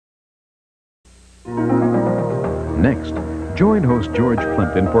Next, join host George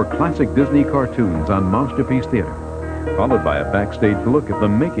Plimpton for classic Disney cartoons on Mouseterpiece Theater, followed by a backstage look at the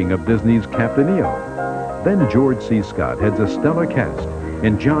making of Disney's Captain EO. Then George C. Scott heads a stellar cast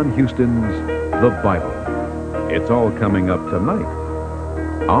in John Huston's The Bible. It's all coming up tonight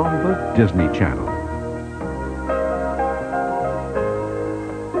on the Disney Channel.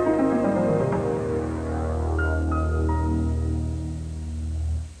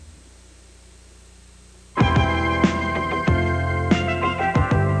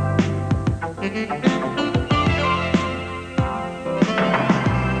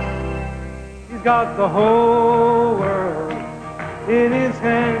 He's got the whole world in his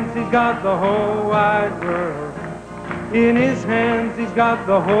hands. He's got the whole wide world in his hands. He's got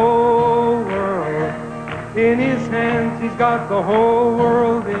the whole world in his hands. He's got the whole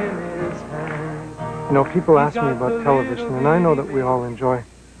world in his hands. You know, people ask me about television, and I know that we all enjoy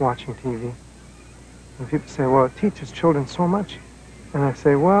watching TV. And people say, well, it teaches children so much. And I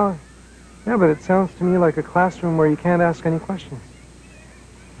say, well, yeah, but it sounds to me like a classroom where you can't ask any questions.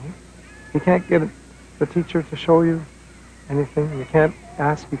 You can't get the teacher to show you anything. You can't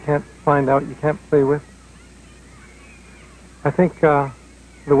ask, you can't find out, you can't play with. I think the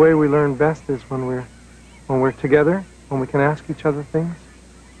way we learn best is when we're together, when we can ask each other things,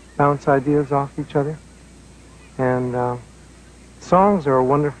 bounce ideas off each other. And songs are a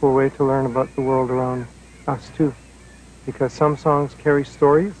wonderful way to learn about the world around us too, because some songs carry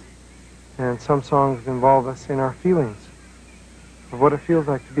stories, and some songs involve us in our feelings of what it feels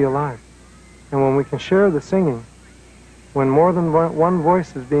like to be alive. And when we can share the singing, when more than one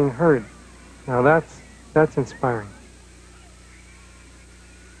voice is being heard, now that's inspiring.